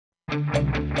Hello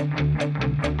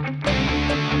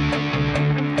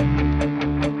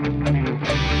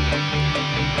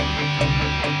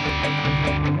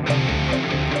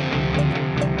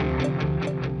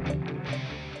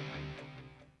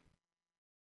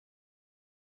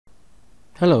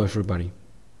everybody,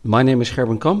 my name is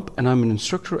Gerben and I'm an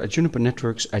instructor at Juniper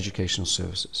Networks Educational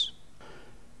Services.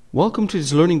 Welcome to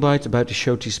this Learning Byte about the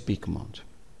show TCP command.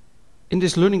 In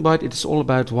this Learning Byte it is all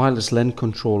about Wireless LAN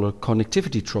Controller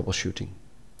connectivity troubleshooting.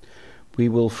 We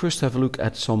will first have a look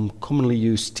at some commonly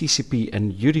used TCP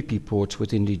and UDP ports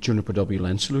within the Juniper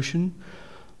WLAN solution,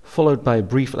 followed by a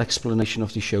brief explanation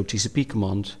of the show TCP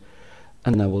command,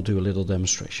 and then I will do a little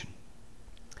demonstration.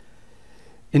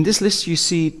 In this list you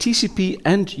see TCP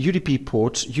and UDP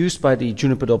ports used by the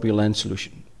Juniper WLAN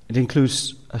solution. It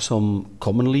includes some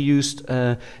commonly used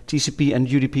TCP and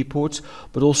UDP ports,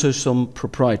 but also some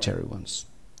proprietary ones.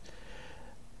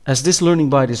 As this Learning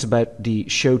Byte is about the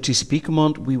show TCP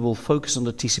command, we will focus on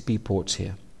the TCP ports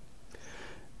here.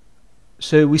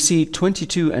 So we see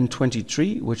 22 and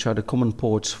 23, which are the common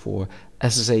ports for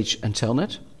SSH and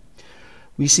Telnet.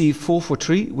 We see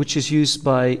 443, which is used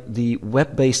by the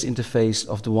web-based interface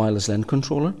of the Wireless LAN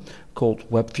Controller, called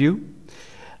WebView.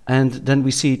 And then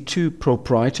we see two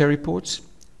proprietary ports,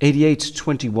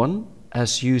 8821,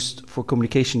 as used for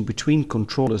communication between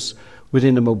controllers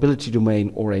within a mobility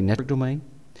domain or a network domain.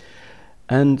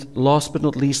 And last but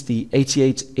not least, the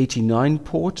 8889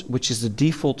 port, which is the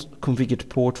default configured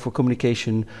port for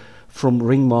communication from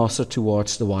ringmaster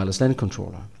towards the Wireless LAN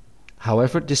Controller.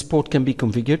 However, this port can be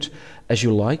configured as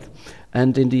you like,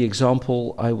 and in the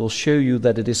example I will show you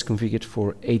that it is configured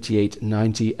for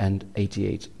 8890 and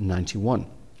 8891.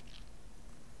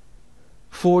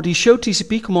 For the show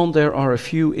TCP command there are a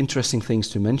few interesting things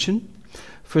to mention.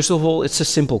 First of all, it's a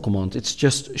simple command, it's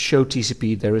just show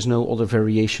TCP, there is no other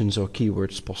variations or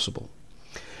keywords possible.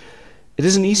 It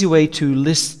is an easy way to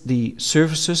list the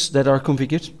services that are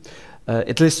configured.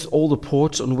 It lists all the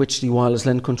ports on which the Wireless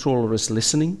LAN Controller is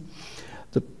listening.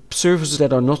 The services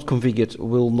that are not configured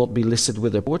will not be listed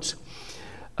with their ports.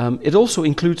 It also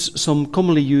includes some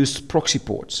commonly used proxy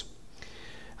ports.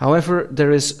 However,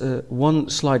 there is one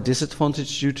slight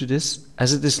disadvantage due to this.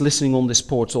 As it is listening on these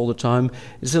ports all the time,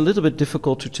 it's a little bit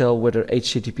difficult to tell whether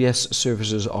HTTPS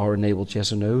services are enabled,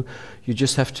 yes or no. You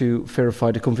just have to verify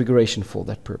the configuration for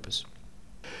that purpose.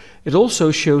 It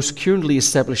also shows currently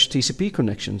established TCP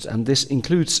connections, and this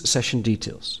includes session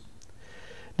details.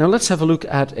 Now let's have a look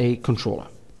at a controller.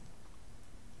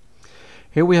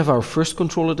 Here we have our first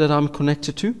controller that I'm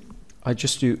connected to. I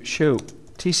just do show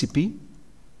TCP,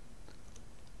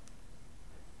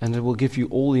 and it will give you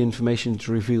all the information it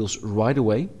reveals right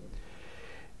away.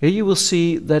 Here you will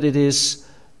see that it is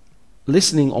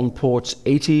listening on ports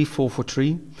 80,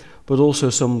 443, but also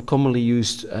some commonly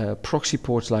used proxy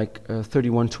ports like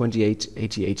 3128,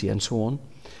 8080 and so on.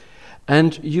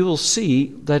 And you will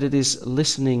see that it is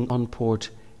listening on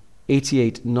port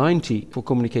 8890 for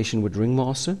communication with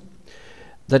ringmaster.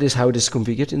 That is how it is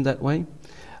configured in that way.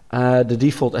 The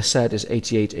default, as said, is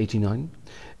 8889.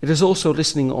 It is also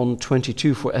listening on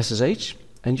 22 for SSH,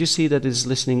 and you see that it is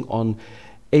listening on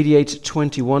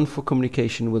 8821 for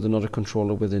communication with another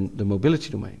controller within the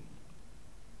mobility domain.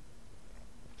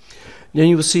 Then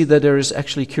you will see that there is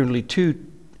actually currently two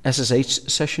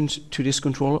SSH sessions to this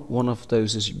controller. One of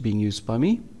those is being used by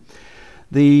me.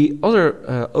 The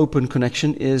other open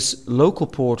connection is local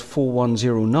port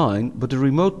 4109, but the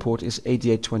remote port is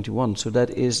 8821, so that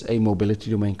is a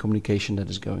mobility domain communication that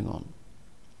is going on.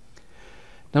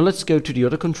 Now let's go to the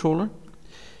other controller.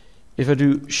 If I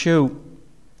do show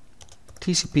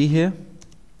TCP here,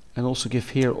 and also give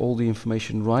here all the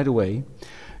information right away,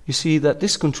 you see that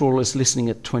this controller is listening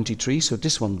at 23, so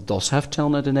this one does have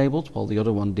Telnet enabled, while the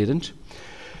other one didn't.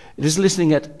 It is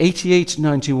listening at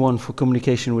 8891 for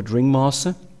communication with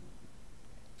ringmaster.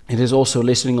 It is also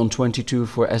listening on 22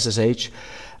 for SSH,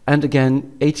 and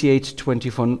again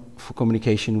 8821 for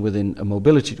communication within a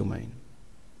mobility domain.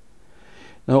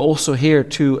 Now also here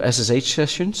two SSH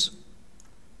sessions,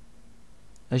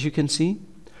 as you can see,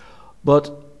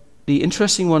 but the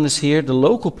interesting one is here, the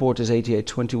local port is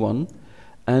 8821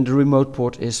 and the remote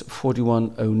port is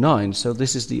 4109, so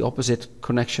this is the opposite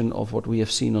connection of what we have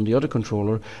seen on the other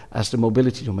controller as the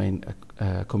mobility domain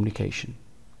communication.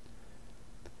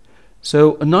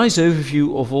 So a nice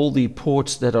overview of all the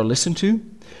ports that are listened to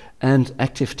and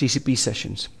active TCP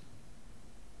sessions.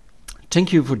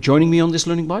 Thank you for joining me on this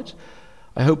Learning Byte.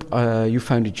 I hope you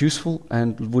found it useful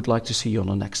and would like to see you on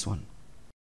the next one.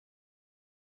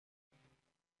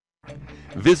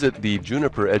 Visit the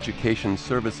Juniper Education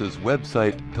Services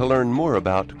website to learn more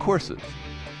about courses.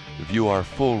 View our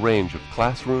full range of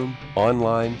classroom,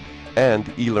 online,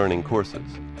 and e-learning courses.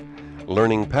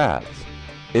 Learning paths,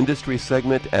 industry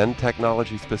segment and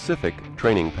technology-specific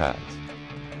training paths.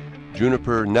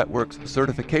 Juniper Network's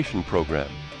certification program,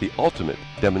 the ultimate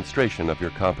demonstration of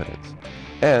your competence.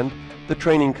 And the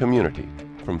training community,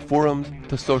 from forums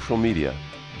to social media.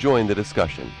 Join the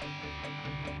discussion.